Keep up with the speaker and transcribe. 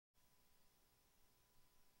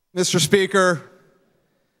Mr. Speaker,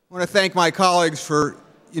 I want to thank my colleagues for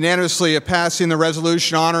unanimously passing the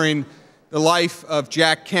resolution honoring the life of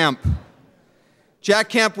Jack Kemp. Jack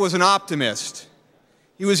Kemp was an optimist.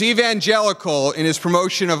 He was evangelical in his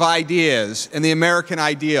promotion of ideas and the American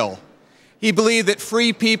ideal. He believed that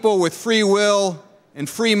free people with free will and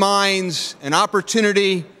free minds and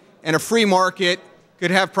opportunity and a free market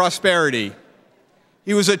could have prosperity.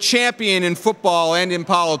 He was a champion in football and in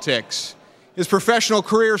politics. His professional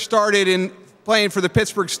career started in playing for the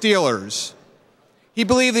Pittsburgh Steelers. He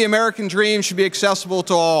believed the American dream should be accessible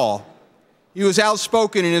to all. He was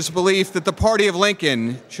outspoken in his belief that the party of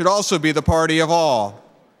Lincoln should also be the party of all.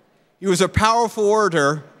 He was a powerful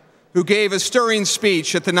orator who gave a stirring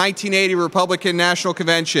speech at the 1980 Republican National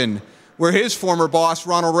Convention, where his former boss,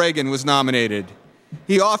 Ronald Reagan, was nominated.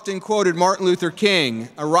 He often quoted Martin Luther King,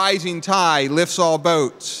 "A rising tide lifts all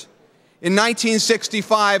boats." In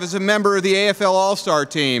 1965, as a member of the AFL All-Star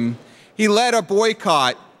team, he led a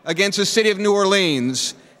boycott against the city of New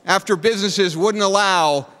Orleans after businesses wouldn't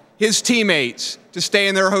allow his teammates to stay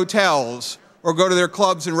in their hotels or go to their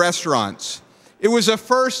clubs and restaurants. It was the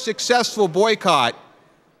first successful boycott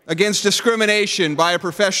against discrimination by a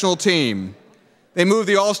professional team. They moved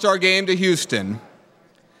the All-Star game to Houston.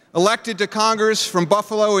 Elected to Congress from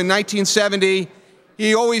Buffalo in 1970,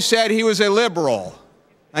 he always said he was a liberal,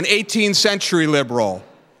 an 18th century liberal,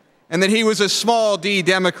 and that he was a small d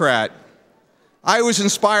Democrat. I was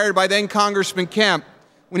inspired by then Congressman Kemp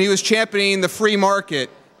when he was championing the free market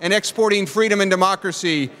and exporting freedom and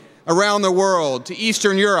democracy around the world to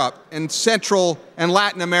Eastern Europe and Central and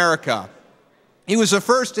Latin America. He was the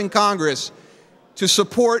first in Congress to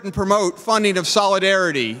support and promote funding of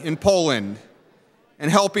solidarity in Poland and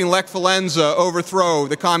helping Lech Walesa overthrow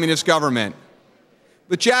the communist government.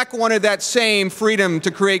 But Jack wanted that same freedom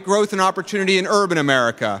to create growth and opportunity in urban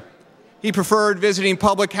America. He preferred visiting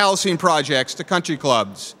public housing projects to country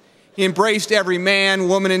clubs. He embraced every man,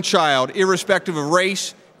 woman, and child, irrespective of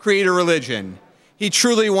race, creed, or religion. He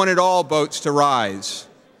truly wanted all boats to rise.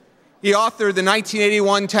 He authored the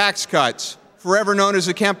 1981 tax cuts, forever known as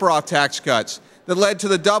the Kemp-Roth tax cuts, that led to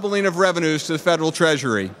the doubling of revenues to the federal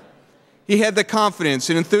treasury. He had the confidence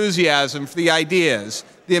and enthusiasm for the ideas,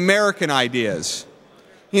 the American ideas.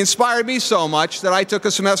 He inspired me so much that I took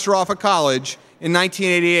a semester off of college in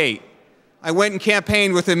 1988. I went and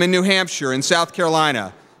campaigned with him in New Hampshire and South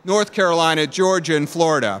Carolina, North Carolina, Georgia, and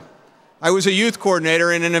Florida. I was a youth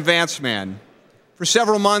coordinator and an advance man. For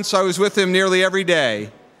several months, I was with him nearly every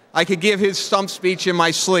day. I could give his stump speech in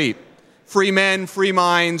my sleep. Free men, free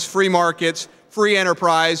minds, free markets, free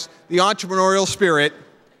enterprise, the entrepreneurial spirit,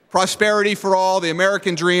 prosperity for all, the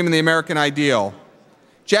American dream, and the American ideal.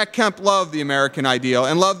 Jack Kemp loved the American ideal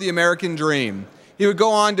and loved the American dream. He would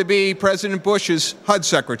go on to be President Bush's HUD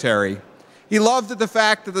secretary. He loved the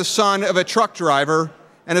fact that the son of a truck driver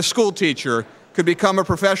and a school teacher could become a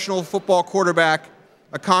professional football quarterback,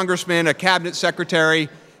 a congressman, a cabinet secretary,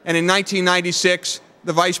 and in 1996,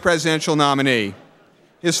 the vice presidential nominee.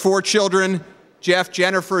 His 4 children, Jeff,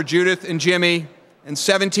 Jennifer, Judith, and Jimmy, and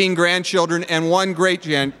 17 grandchildren and 1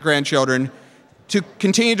 great-grandchildren, to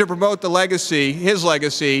continue to promote the legacy, his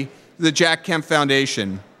legacy, the Jack Kemp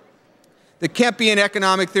Foundation. The Kempian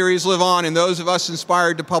economic theories live on in those of us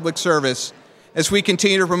inspired to public service as we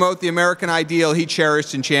continue to promote the American ideal he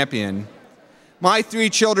cherished and championed. My 3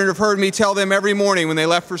 children have heard me tell them every morning when they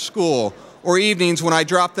left for school or evenings when I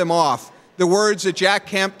dropped them off the words that Jack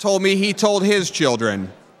Kemp told me he told his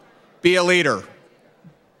children: be a leader.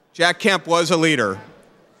 Jack Kemp was a leader.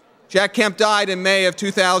 Jack Kemp died in May of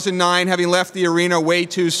 2009, having left the arena way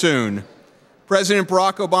too soon. President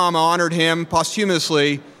Barack Obama honored him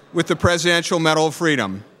posthumously with the Presidential Medal of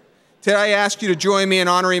Freedom. Today I ask you to join me in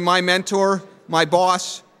honoring my mentor, my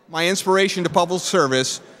boss, my inspiration to public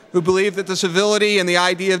service, who believed that the civility and the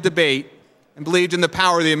idea of debate and believed in the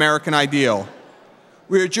power of the American ideal.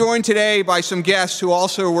 We are joined today by some guests who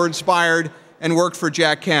also were inspired and worked for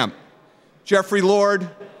Jack Kemp. Jeffrey Lord,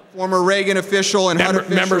 former Reagan official and HUD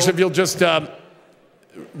official. Members, if you'll just,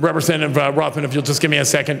 Representative Rothman, if you'll just give me a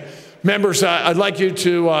second. Members, I'd like you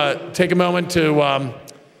to take a moment to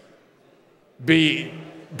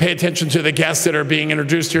pay attention to the guests that are being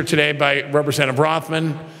introduced here today by Representative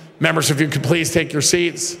Rothman. Members, if you could please take your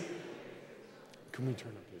seats. Can we turn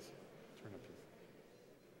up, please? Turn up, please.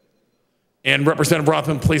 And Representative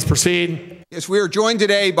Rothman, please proceed. Yes, we are joined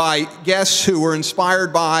today by guests who were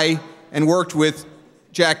inspired by and worked with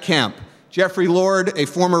Jack Kemp. Jeffrey Lord, a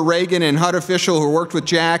former Reagan and HUD official who worked with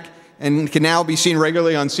Jack and can now be seen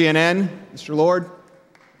regularly on CNN. Mr. Lord.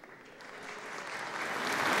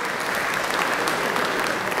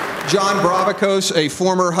 John Bravicos, a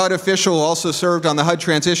former HUD official who also served on the HUD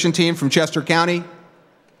transition team from Chester County.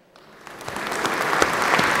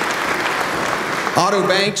 Otto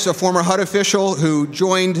Banks, a former HUD official who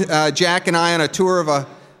joined Jack and I on a tour of a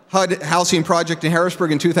HUD housing project in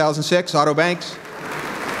Harrisburg in 2006. Otto Banks.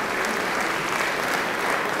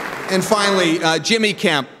 And finally, Jimmy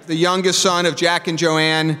Kemp, the youngest son of Jack and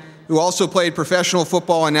Joanne, who also played professional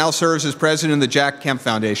football and now serves as president of the Jack Kemp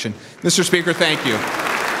Foundation. Mr. Speaker, thank you.